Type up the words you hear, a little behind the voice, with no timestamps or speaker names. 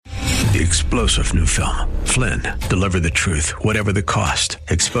The explosive new film, Flynn, deliver the truth, whatever the cost,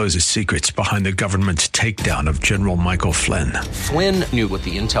 exposes secrets behind the government's takedown of General Michael Flynn. Flynn knew what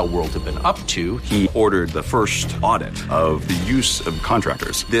the intel world had been up to. He ordered the first audit of the use of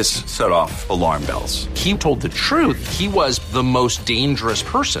contractors. This set off alarm bells. He told the truth. He was the most dangerous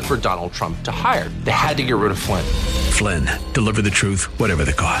person for Donald Trump to hire. They had to get rid of Flynn. Flynn, deliver the truth, whatever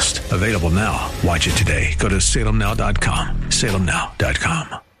the cost. Available now. Watch it today. Go to salemnow.com.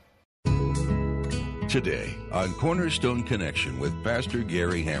 salemnow.com. Today on Cornerstone Connection with Pastor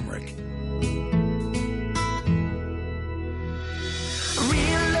Gary Hamrick.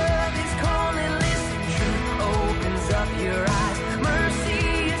 Real love is calling, listen, truth opens up your eyes. Mercy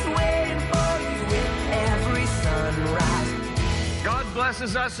is waiting for you with every sunrise. God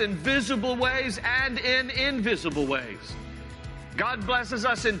blesses us in visible ways and in invisible ways. God blesses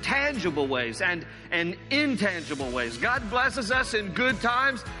us in tangible ways and intangible ways. God blesses us in good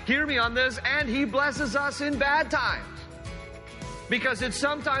times, hear me on this, and He blesses us in bad times. Because it's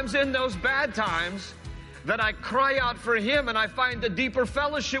sometimes in those bad times that I cry out for Him and I find a deeper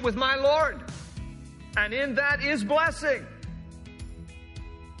fellowship with my Lord. And in that is blessing.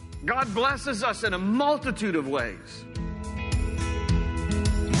 God blesses us in a multitude of ways.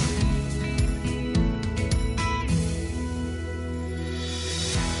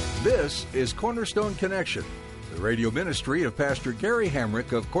 This is Cornerstone Connection, the radio ministry of Pastor Gary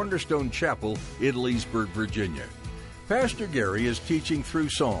Hamrick of Cornerstone Chapel in Leesburg, Virginia. Pastor Gary is teaching through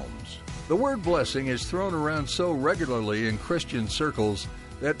Psalms. The word blessing is thrown around so regularly in Christian circles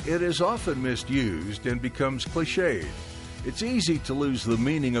that it is often misused and becomes cliched. It's easy to lose the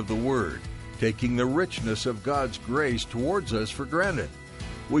meaning of the word, taking the richness of God's grace towards us for granted.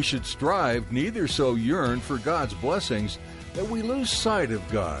 We should strive neither so yearn for God's blessings that we lose sight of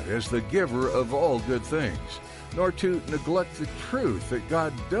God as the giver of all good things, nor to neglect the truth that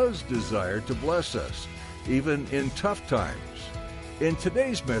God does desire to bless us, even in tough times. In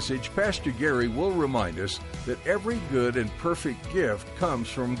today's message, Pastor Gary will remind us that every good and perfect gift comes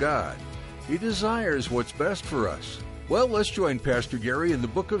from God. He desires what's best for us. Well, let's join Pastor Gary in the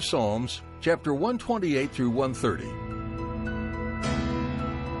book of Psalms, chapter 128 through 130.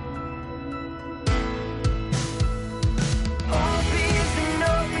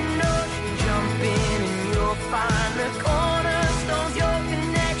 Find the cornerstones, your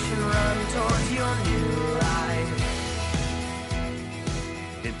connection, run towards your new life.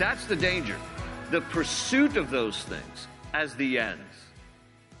 That's the danger. The pursuit of those things as the ends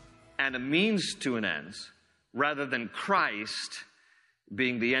and a means to an ends, rather than Christ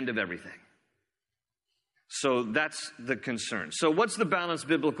being the end of everything. So that's the concern. So what's the balanced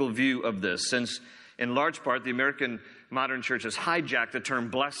biblical view of this? Since in large part, the American modern church has hijacked the term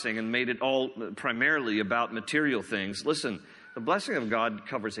blessing and made it all primarily about material things. Listen, the blessing of God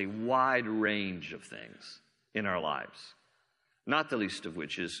covers a wide range of things in our lives, not the least of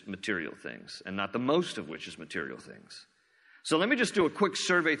which is material things, and not the most of which is material things. So let me just do a quick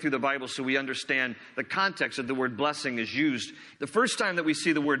survey through the Bible so we understand the context of the word blessing is used. The first time that we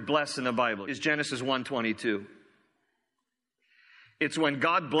see the word bless in the Bible is Genesis 1:22. It's when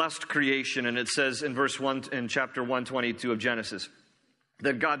God blessed creation, and it says in verse 1 in chapter 122 of Genesis,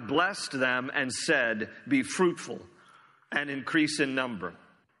 that God blessed them and said, "Be fruitful and increase in number."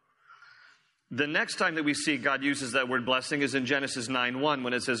 The next time that we see God uses that word blessing is in Genesis 9:1,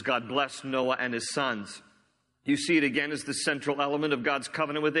 when it says God blessed Noah and his sons. You see it again as the central element of God's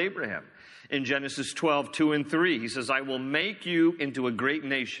covenant with Abraham. In Genesis 12:2 and 3, he says, "I will make you into a great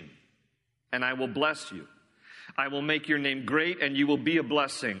nation, and I will bless you. I will make your name great, and you will be a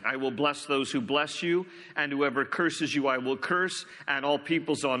blessing. I will bless those who bless you, and whoever curses you I will curse, and all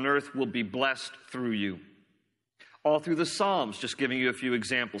peoples on earth will be blessed through you." All through the Psalms, just giving you a few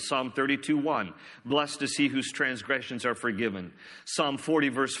examples. Psalm 32:1, "Blessed is he whose transgressions are forgiven." Psalm 40,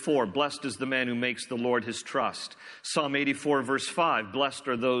 verse 4, "Blessed is the man who makes the Lord his trust." Psalm 84, verse 5, "Blessed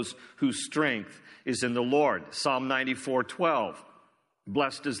are those whose strength is in the Lord." Psalm 94:12,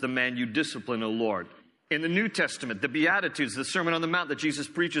 "Blessed is the man you discipline, O Lord." In the New Testament, the Beatitudes, the Sermon on the Mount that Jesus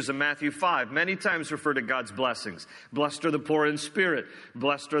preaches in Matthew 5, many times refer to God's blessings. Blessed are the poor in spirit.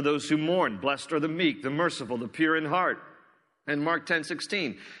 Blessed are those who mourn. Blessed are the meek, the merciful, the pure in heart. In Mark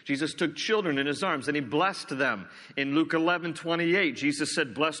 10:16, Jesus took children in his arms and he blessed them. In Luke 11:28, Jesus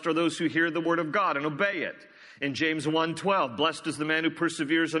said, "Blessed are those who hear the word of God and obey it." In James 1:12, "Blessed is the man who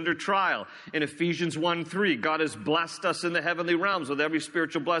perseveres under trial." In Ephesians 1:3, God has blessed us in the heavenly realms with every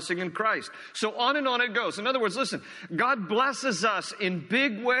spiritual blessing in Christ. So on and on it goes. In other words, listen, God blesses us in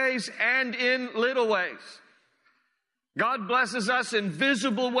big ways and in little ways. God blesses us in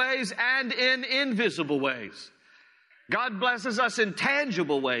visible ways and in invisible ways. God blesses us in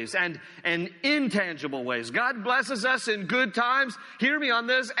tangible ways and intangible ways. God blesses us in good times, hear me on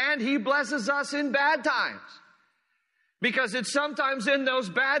this, and He blesses us in bad times. Because it's sometimes in those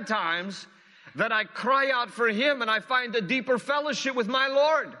bad times that I cry out for Him and I find a deeper fellowship with my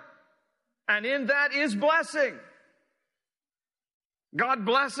Lord. And in that is blessing. God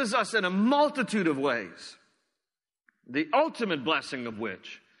blesses us in a multitude of ways. The ultimate blessing of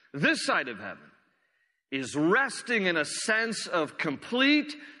which, this side of heaven, is resting in a sense of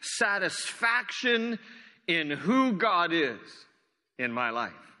complete satisfaction in who God is in my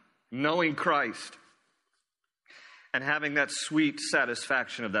life. Knowing Christ and having that sweet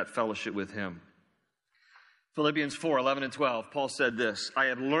satisfaction of that fellowship with Him. Philippians 4:11 and 12, Paul said this, I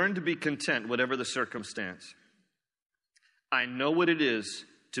have learned to be content whatever the circumstance. I know what it is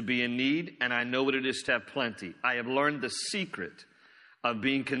to be in need, and I know what it is to have plenty. I have learned the secret of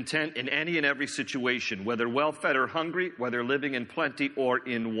being content in any and every situation, whether well-fed or hungry, whether living in plenty or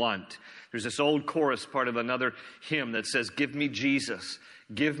in want. There's this old chorus part of another hymn that says, give me Jesus,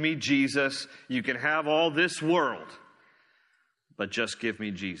 give me Jesus. You can have all this world, but just give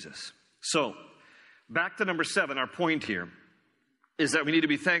me Jesus. So, back to number 7, our point here is that we need to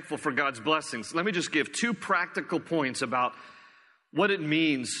be thankful for God's blessings. Let me just give 2 practical points about what it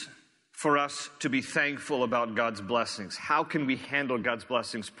means for us to be thankful about God's blessings. How can we handle God's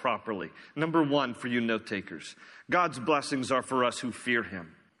blessings properly? Number 1, for you note takers, God's blessings are for us who fear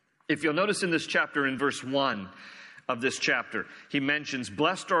Him. If you'll notice in this chapter, in verse 1 of this chapter, he mentions,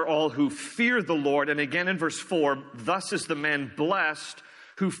 blessed are all who fear the Lord. And again in verse 4, thus is the man blessed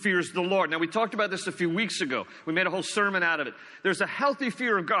who fears the Lord. Now, we talked about this a few weeks ago. We made a whole sermon out of it. There's a healthy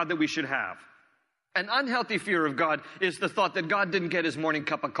fear of God that we should have. An unhealthy fear of God is the thought that God didn't get His morning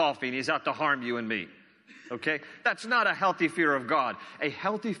cup of coffee and He's out to harm you and me. Okay? That's not a healthy fear of God. A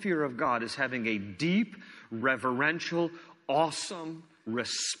healthy fear of God is having a deep, reverential, awesome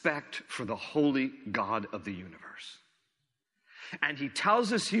respect for the holy God of the universe. And he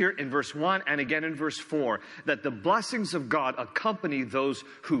tells us here in verse 1 and again in verse 4 that the blessings of God accompany those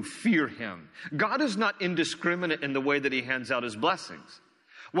who fear Him. God is not indiscriminate in the way that He hands out His blessings.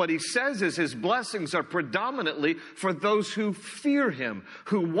 What He says is His blessings are predominantly for those who fear Him,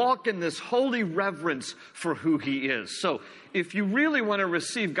 who walk in this holy reverence for who He is. So, if you really want to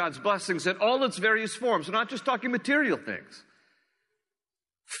receive God's blessings in all its various forms, we're not just talking material things,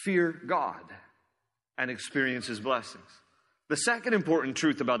 fear God and experience His blessings. The second important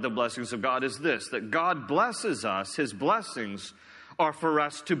truth about the blessings of God is this, that God blesses us. His blessings are for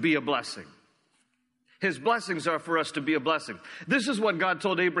us to be a blessing. His blessings are for us to be a blessing. This is what God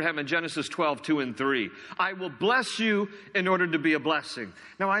told Abraham in Genesis 12:2 and 3. I will bless you in order to be a blessing.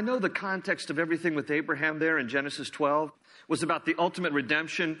 Now, I know the context of everything with Abraham there in Genesis 12 was about the ultimate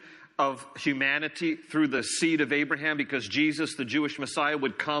redemption of humanity through the seed of Abraham, because Jesus, the Jewish Messiah,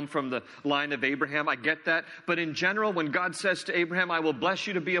 would come from the line of Abraham. I get that. But in general, when God says to Abraham, I will bless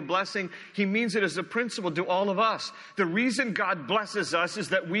you to be a blessing, He means it as a principle to all of us. The reason God blesses us is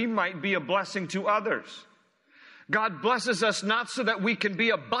that we might be a blessing to others. God blesses us not so that we can be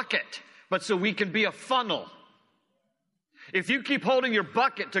a bucket, but so we can be a funnel. If you keep holding your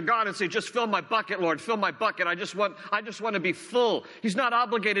bucket to God and say, just fill my bucket, Lord, fill my bucket. I just want to be full. He's not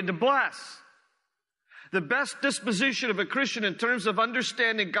obligated to bless. The best disposition of a Christian in terms of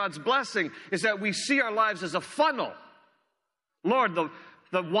understanding God's blessing is that we see our lives as a funnel. Lord,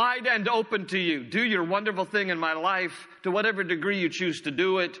 the wide end open to you. Do your wonderful thing in my life to whatever degree you choose to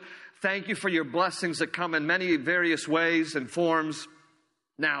do it. Thank you for your blessings that come in many various ways and forms.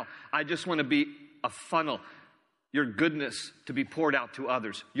 Now, I just want to be a funnel. Your goodness to be poured out to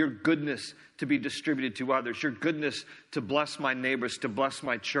others. Your goodness to be distributed to others. Your goodness to bless my neighbors, to bless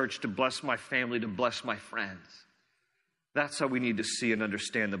my church, to bless my family, to bless my friends. That's how we need to see and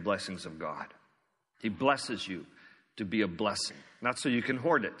understand the blessings of God. He blesses you to be a blessing. Not so you can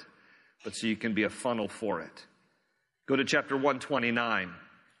hoard it, but so you can be a funnel for it. Go to chapter 129.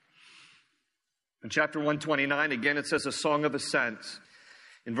 In chapter 129, again, it says a song of ascents.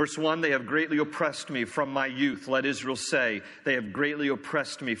 In verse 1, they have greatly oppressed me from my youth. Let Israel say, they have greatly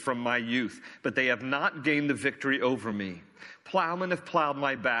oppressed me from my youth, but they have not gained the victory over me. Plowmen have plowed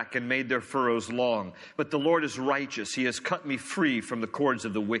my back and made their furrows long, but the Lord is righteous. He has cut me free from the cords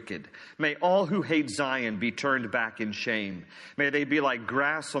of the wicked. May all who hate Zion be turned back in shame. May they be like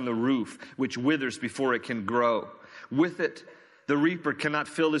grass on the roof, which withers before it can grow. With it, the reaper cannot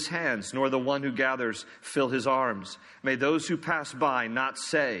fill his hands, nor the one who gathers fill his arms. May those who pass by not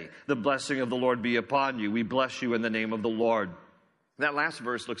say, the blessing of the Lord be upon you. We bless you in the name of the Lord. That last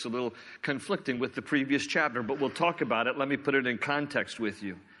verse looks a little conflicting with the previous chapter, but we'll talk about it. Let me put it in context with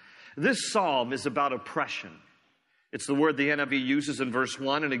you. This psalm is about oppression. It's the word the NIV uses in verse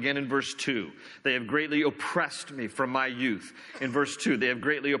 1 and again in verse 2. They have greatly oppressed me from my youth. In verse 2, they have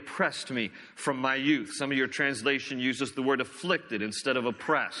greatly oppressed me from my youth. Some of your translation uses the word afflicted instead of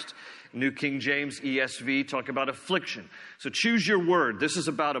oppressed. New King James, ESV, talk about affliction. So choose your word. This is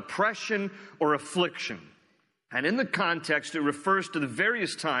about oppression or affliction. And in the context, it refers to the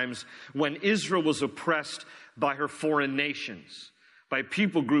various times when Israel was oppressed by her foreign nations, by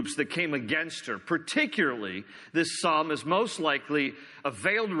people groups that came against her. Particularly, this psalm is most likely a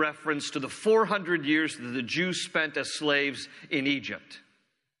veiled reference to the 400 years that the Jews spent as slaves in Egypt.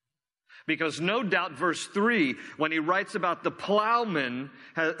 Because no doubt verse 3, when he writes about the plowman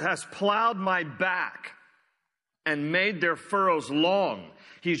has plowed my back and made their furrows long,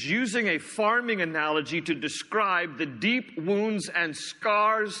 he's using a farming analogy to describe the deep wounds and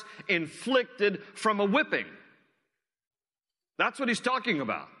scars inflicted from a whipping. That's what he's talking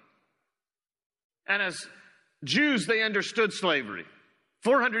about. And as Jews, they understood slavery.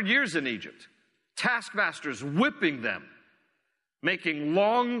 400 years in Egypt. Taskmasters whipping them, making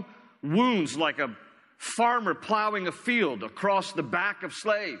long wounds like a farmer plowing a field across the back of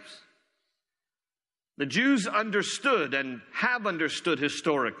slaves. The Jews understood and have understood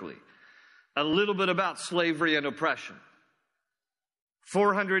historically a little bit about slavery and oppression.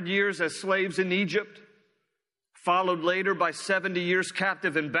 400 years as slaves in Egypt, followed later by 70 years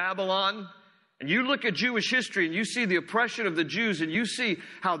captive in Babylon. And you look at Jewish history and you see the oppression of the Jews, and you see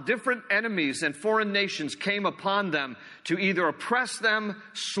how different enemies and foreign nations came upon them to either oppress them,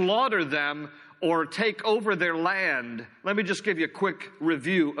 slaughter them, or take over their land. Let me just give you a quick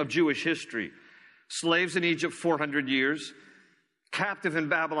review of Jewish history. Slaves in Egypt, 400 years. Captive in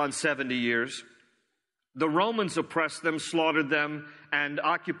Babylon, 70 years. The Romans oppressed them, slaughtered them, and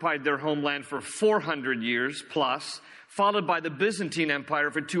occupied their homeland for 400 years plus, followed by the Byzantine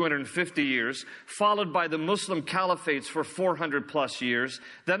Empire for 250 years, followed by the Muslim caliphates for 400 plus years,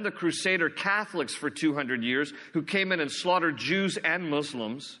 then the Crusader Catholics for 200 years, who came in and slaughtered Jews and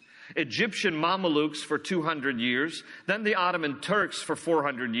Muslims, Egyptian Mamelukes for 200 years, then the Ottoman Turks for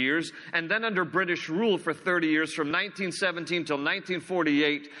 400 years, and then under British rule for 30 years from 1917 till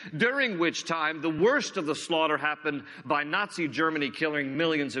 1948, during which time the worst of the slaughter happened by Nazi Germany killing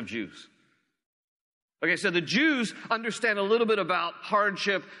millions of Jews. Okay, so the Jews understand a little bit about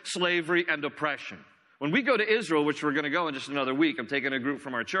hardship, slavery, and oppression. When we go to Israel, which we're going to go in just another week, I'm taking a group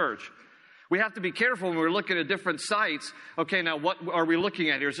from our church, we have to be careful when we're looking at different sites. Okay, now what are we looking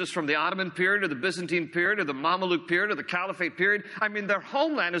at here? Is this from the Ottoman period or the Byzantine period or the Mameluke period or the Caliphate period? I mean, their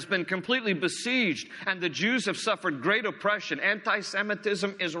homeland has been completely besieged, and the Jews have suffered great oppression.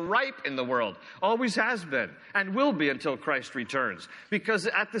 Anti-Semitism is ripe in the world, always has been, and will be until Christ returns. Because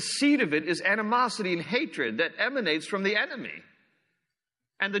at the seat of it is animosity and hatred that emanates from the enemy.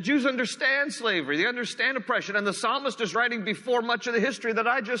 And the Jews understand slavery, they understand oppression, and the psalmist is writing before much of the history that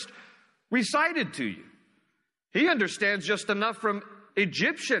I just recited to you. He understands just enough from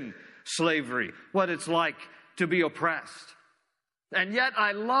Egyptian slavery what it's like to be oppressed. And yet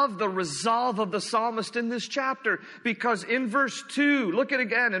I love the resolve of the psalmist in this chapter, because in verse 2, look at it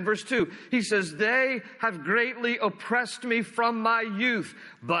again in verse 2, he says, they have greatly oppressed me from my youth,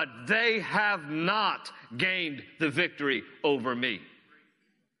 but they have not gained the victory over me.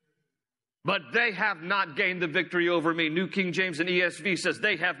 But they have not gained the victory over me. New King James and ESV says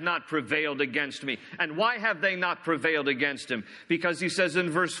they have not prevailed against me. And why have they not prevailed against him? Because he says in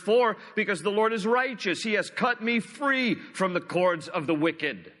verse 4, because the Lord is righteous. He has cut me free from the cords of the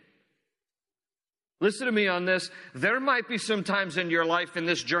wicked. Listen to me on this. There might be some times in your life in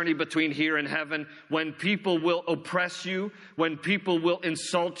this journey between here and heaven when people will oppress you, when people will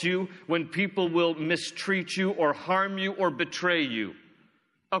insult you, when people will mistreat you or harm you or betray you.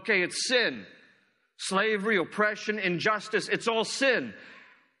 Okay, it's sin. Slavery, oppression, injustice, it's all sin.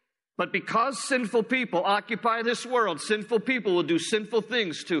 But because sinful people occupy this world, sinful people will do sinful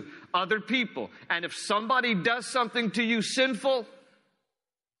things to other people. And if somebody does something to you sinful,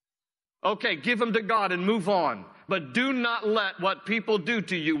 okay, give them to God and move on. But do not let what people do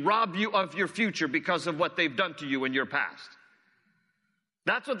to you rob you of your future because of what they've done to you in your past.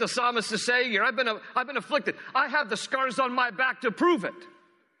 That's what the psalmist is saying here. I've been afflicted. I have the scars on my back to prove it.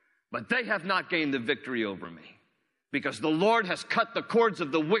 But they have not gained the victory over me, because the Lord has cut the cords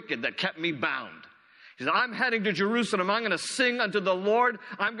of the wicked that kept me bound. He said, I'm heading to Jerusalem. I'm going to sing unto the Lord.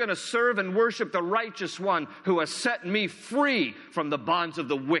 I'm going to serve and worship the righteous one who has set me free from the bonds of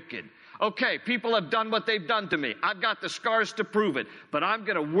the wicked. Okay, people have done what they've done to me. I've got the scars to prove it, but I'm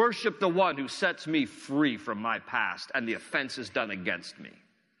going to worship the one who sets me free from my past and the offenses done against me.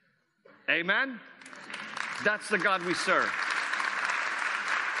 Amen? That's the God we serve.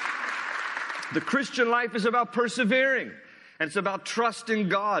 The Christian life is about persevering, and it's about trusting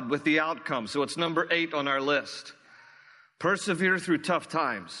God with the outcome. So it's number 8 on our list. Persevere through tough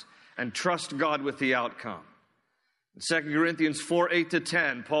times and trust God with the outcome. In 2 Corinthians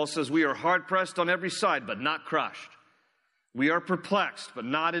 4:8-10, Paul says, we are hard-pressed on every side, but not crushed. We are perplexed, but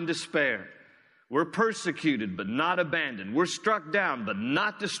not in despair. We're persecuted, but not abandoned. We're struck down, but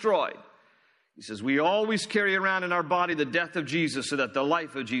not destroyed. He says, we always carry around in our body the death of Jesus so that the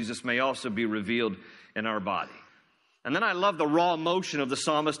life of Jesus may also be revealed in our body. And then I love the raw emotion of the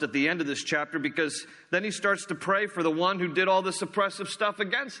psalmist at the end of this chapter, because then he starts to pray for the one who did all this oppressive stuff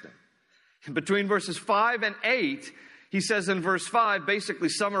against him. And between verses 5 and 8, he says in verse 5, basically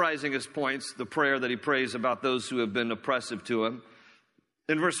summarizing his points, the prayer that he prays about those who have been oppressive to him.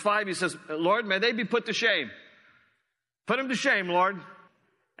 In verse 5, he says, Lord, may they be put to shame. Put them to shame, Lord.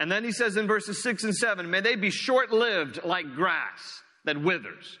 And then he says in verses 6 and 7, may they be short-lived like grass that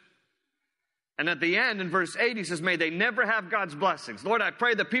withers. And at the end, in verse 8, he says, may they never have God's blessings. Lord, I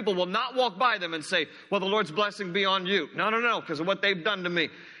pray that people will not walk by them and say, well, the Lord's blessing be on you. No, because of what they've done to me.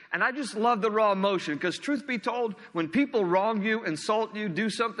 And I just love the raw emotion, because truth be told, when people wrong you, insult you, do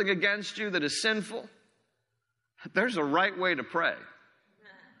something against you that is sinful, there's a right way to pray.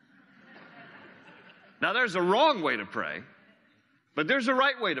 Now, there's a wrong way to pray, but there's a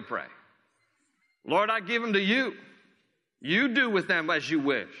right way to pray. Lord, I give them to you. You do with them as you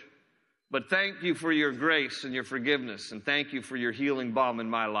wish. But thank you for your grace and your forgiveness, and thank you for your healing balm in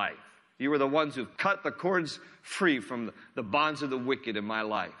my life. You are the ones who've cut the cords free from the bonds of the wicked in my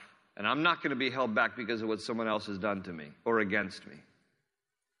life. And I'm not going to be held back because of what someone else has done to me or against me.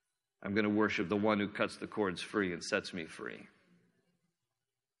 I'm going to worship the one who cuts the cords free and sets me free.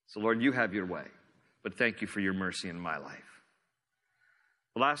 So, Lord, you have your way, but thank you for your mercy in my life.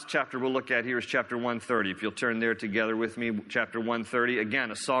 The last chapter we'll look at here is chapter 130. If you'll turn there together with me, chapter 130. Again,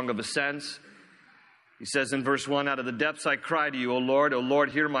 a song of ascents. He says in verse 1, out of the depths I cry to you, O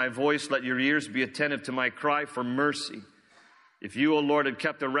Lord, hear my voice. Let your ears be attentive to my cry for mercy. If you, O Lord, had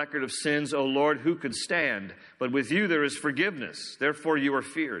kept a record of sins, O Lord, who could stand? But with you there is forgiveness. Therefore you are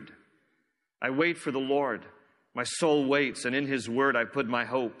feared. I wait for the Lord. My soul waits, and in his word I put my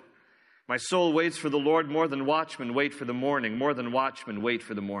hope. My soul waits for the Lord more than watchmen wait for the morning, more than watchmen wait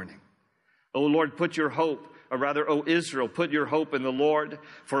for the morning. O Lord, put your hope, or rather, O Israel, put your hope in the Lord,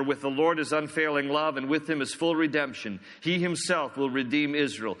 for with the Lord is unfailing love, and with him is full redemption. He himself will redeem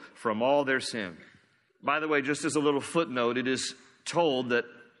Israel from all their sin. By the way, just as a little footnote, it is told that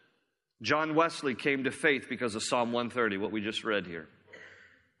John Wesley came to faith because of Psalm 130, what we just read here.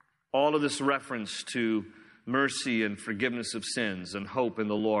 All of this reference to mercy and forgiveness of sins and hope in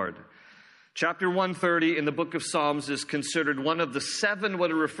the Lord. Chapter 130 in the book of Psalms is considered one of the 7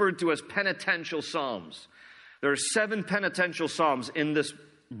 what are referred to as penitential psalms. There are 7 penitential psalms in this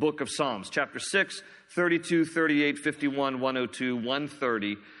book of Psalms. Chapter 6, 32, 38, 51, 102,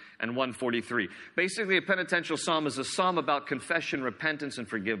 130, and 143. Basically, a penitential psalm is a psalm about confession, repentance, and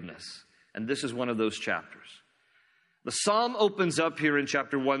forgiveness. And this is one of those chapters. The psalm opens up here in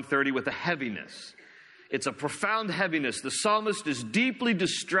chapter 130 with a heaviness. It's a profound heaviness. The psalmist is deeply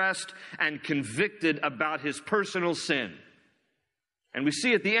distressed and convicted about his personal sin. And we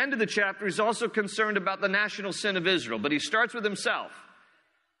see at the end of the chapter, he's also concerned about the national sin of Israel. But he starts with himself.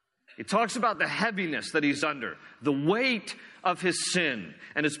 He talks about the heaviness that he's under, the weight of his sin.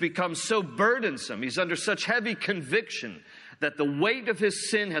 And it's become so burdensome. He's under such heavy conviction that the weight of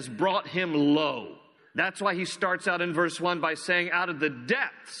his sin has brought him low. That's why he starts out in verse 1 by saying, out of the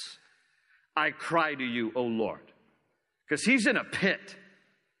depths I cry to you, O Lord. Because he's in a pit.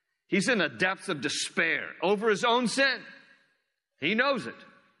 He's in a depth of despair over his own sin. He knows it.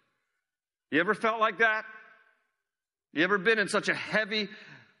 You ever felt like that? You ever been in such a heavy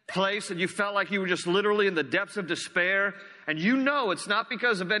place and you felt like you were just literally in the depths of despair? And you know it's not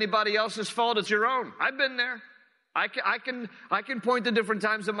because of anybody else's fault, it's your own. I've been there. I can point to different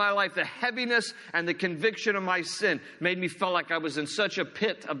times in my life. The heaviness and the conviction of my sin made me feel like I was in such a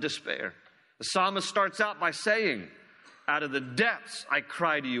pit of despair. The psalmist starts out by saying, out of the depths I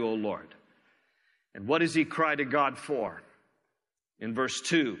cry to you, O Lord. And what does he cry to God for? In verse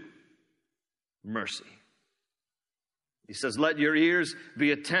 2, mercy. He says, let your ears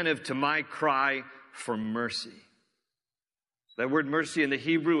be attentive to my cry for mercy. That word mercy in the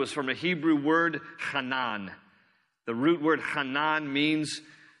Hebrew is from a Hebrew word, hanan. The root word hanan means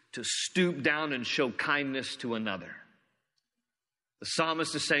to stoop down and show kindness to another. The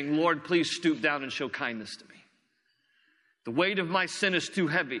psalmist is saying, Lord, please stoop down and show kindness to me. The weight of my sin is too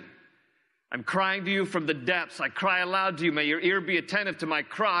heavy. I'm crying to you from the depths. I cry aloud to you. May your ear be attentive to my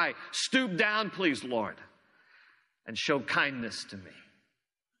cry. Stoop down, please, Lord, and show kindness to me.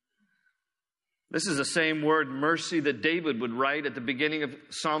 This is the same word, mercy, that David would write at the beginning of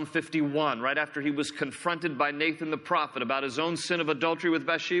Psalm 51, right after he was confronted by Nathan the prophet about his own sin of adultery with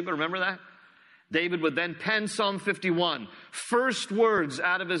Bathsheba. Remember that? David would then pen Psalm 51, first words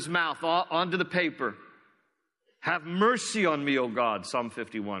out of his mouth onto the paper. Have mercy on me, O God, Psalm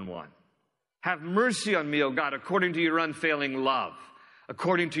 51:1. Have mercy on me, O God, according to your unfailing love,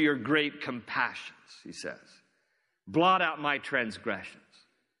 according to your great compassions, he says. Blot out my transgressions.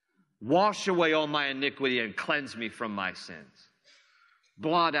 Wash away all my iniquity and cleanse me from my sins.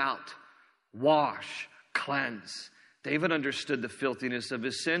 Blot out, wash, cleanse. David understood the filthiness of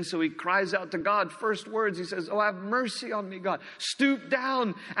his sin, so he cries out to God. First words, he says, oh, have mercy on me, God. Stoop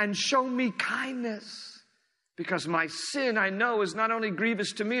down and show me kindness. Because my sin, I know, is not only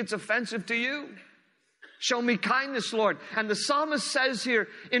grievous to me, it's offensive to you. Show me kindness, Lord. And the psalmist says here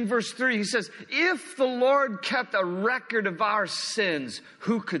in verse 3, he says, if the Lord kept a record of our sins,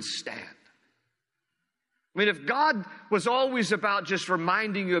 who could stand? I mean, if God was always about just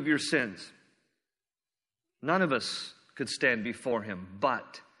reminding you of your sins, none of us could stand before him.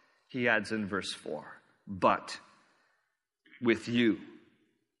 But, he adds in verse 4, but with you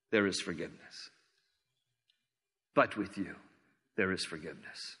there is forgiveness. But with you there is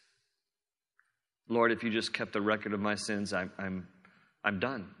forgiveness. Lord, if you just kept a record of my sins, I'm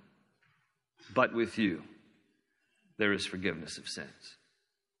done. But with you, there is forgiveness of sins.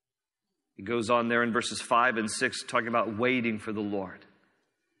 He goes on there in verses 5 and 6, talking about waiting for the Lord.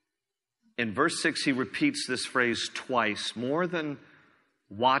 In verse 6, he repeats this phrase twice, more than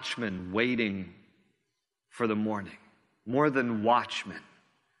watchmen waiting for the morning. More than watchmen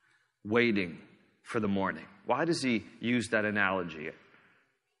waiting for the morning. Why does he use that analogy?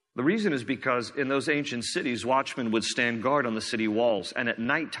 The reason is because in those ancient cities, watchmen would stand guard on the city walls, and at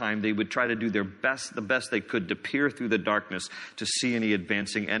nighttime they would try to do the best they could to peer through the darkness to see any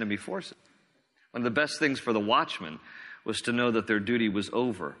advancing enemy forces. One of the best things for the watchmen was to know that their duty was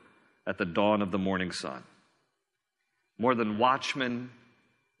over at the dawn of the morning sun. More than watchmen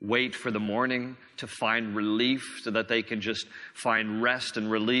wait for the morning to find relief so that they can just find rest and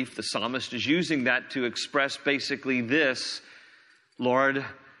relief, the psalmist is using that to express basically this: Lord,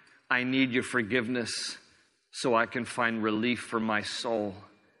 I need your forgiveness so I can find relief for my soul,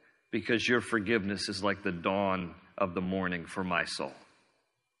 because your forgiveness is like the dawn of the morning for my soul.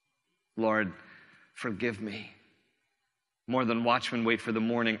 Lord, forgive me. More than watchmen wait for the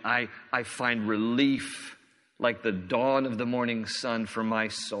morning, I find relief like the dawn of the morning sun for my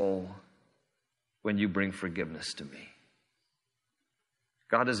soul when you bring forgiveness to me.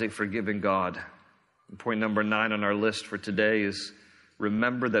 God is a forgiving God. And point number 9 on our list for today is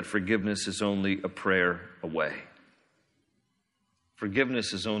remember that forgiveness is only a prayer away.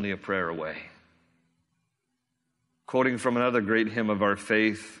 Forgiveness is only a prayer away. Quoting from another great hymn of our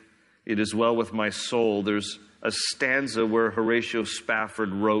faith, It Is Well With My Soul, there's a stanza where Horatio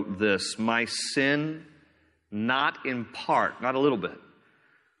Spafford wrote this: my sin, not in part, not a little bit,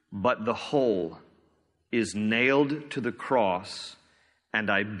 but the whole, is nailed to the cross, and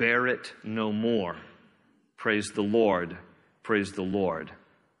I bear it no more. Praise the Lord,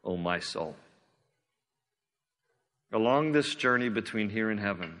 O my soul. Along this journey between here and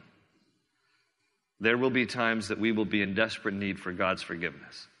heaven, there will be times that we will be in desperate need for God's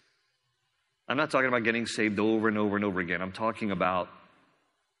forgiveness. I'm not talking about getting saved over and over and over again. I'm talking about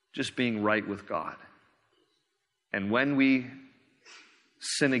just being right with God. And when we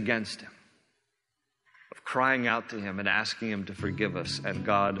sin against him, of crying out to him and asking him to forgive us, and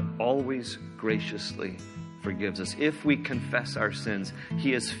God always graciously forgives us. If we confess our sins,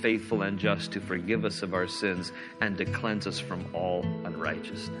 he is faithful and just to forgive us of our sins and to cleanse us from all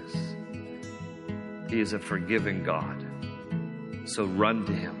unrighteousness. He is a forgiving God. So run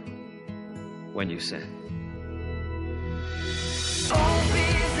to him when you sin. Hope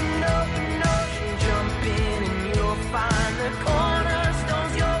is an open ocean, jump in and you'll find the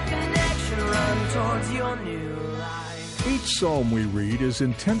cornerstone's your connection. Run towards your new life. Each psalm we read is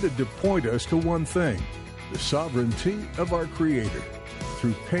intended to point us to one thing: the sovereignty of our Creator.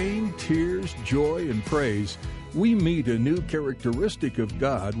 Through pain, tears, joy, and praise, we meet a new characteristic of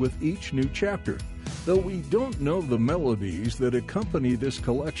God with each new chapter. Though we don't know the melodies that accompany this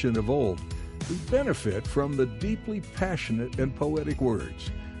collection of old, we benefit from the deeply passionate and poetic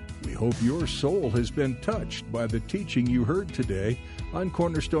words. We hope your soul has been touched by the teaching you heard today on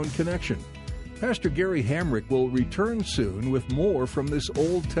Cornerstone Connection. Pastor Gary Hamrick will return soon with more from this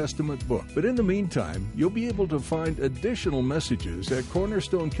Old Testament book. But in the meantime, you'll be able to find additional messages at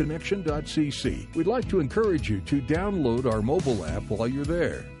cornerstoneconnection.cc. We'd like to encourage you to download our mobile app while you're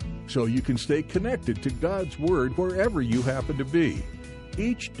there, so you can stay connected to God's Word wherever you happen to be.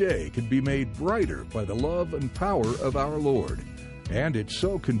 each day can be made brighter by the love and power of our Lord. And it's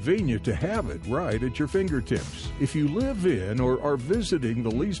so convenient to have it right at your fingertips. If you live in or are visiting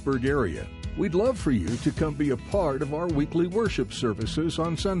the Leesburg area, we'd love for you to come be a part of our weekly worship services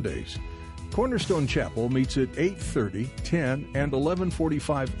on Sundays. Cornerstone Chapel meets at 8:30, 10, and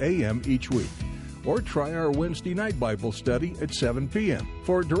 11:45 a.m. each week. Or try our Wednesday night Bible study at 7 p.m.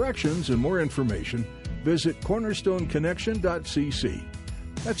 For directions and more information, visit cornerstoneconnection.cc.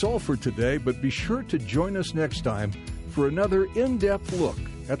 That's all for today, but be sure to join us next time for another in-depth look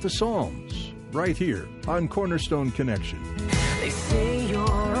at the Psalms, right here on Cornerstone Connection. They say you're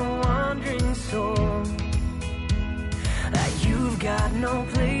a wandering soul, that you've got no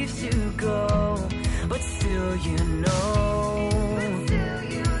place to go, but still you know,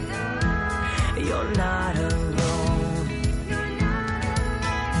 you're not alone.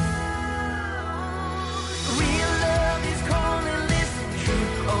 Real love is calling, listen,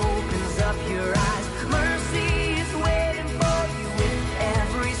 truth opens up your eyes. Mercy is waiting for you with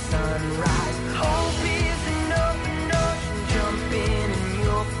every sunrise. Hope is an open ocean, jump in and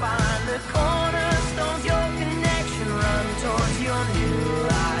you'll find the cornerstones, your connection, run towards your new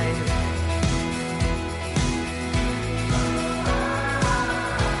life.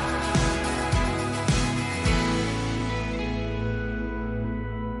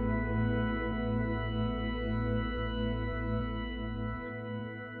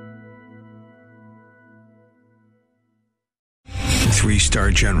 Three-star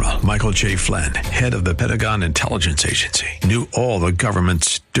General Michael J. Flynn, head of the Pentagon Intelligence Agency, knew all the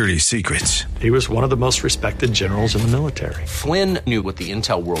government's dirty secrets. He was one of the most respected generals in the military. Flynn knew what the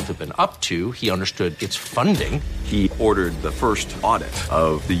intel world had been up to. He understood its funding. He ordered the first audit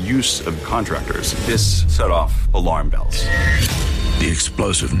of the use of contractors. This set off alarm bells. The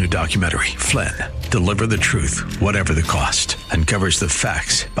explosive new documentary, Flynn, Deliver the Truth, Whatever the Cost, uncovers the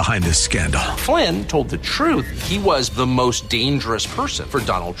facts behind this scandal. Flynn told the truth. He was the most dangerous person for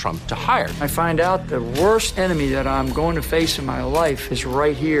Donald Trump to hire. I find out the worst enemy that I'm going to face in my life is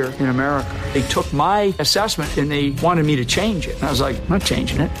right here in America. They took my assessment and they wanted me to change it. And I was like, I'm not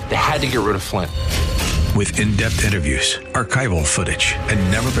changing it. They had to get rid of Flynn. With in-depth interviews, archival footage,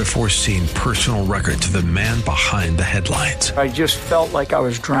 and never-before-seen personal records of the man behind the headlines. I just felt like I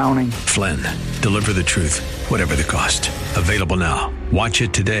was drowning. Flynn, Deliver the Truth, Whatever the Cost. Available now. Watch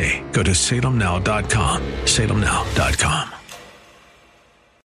it today. Go to salemnow.com. salemnow.com.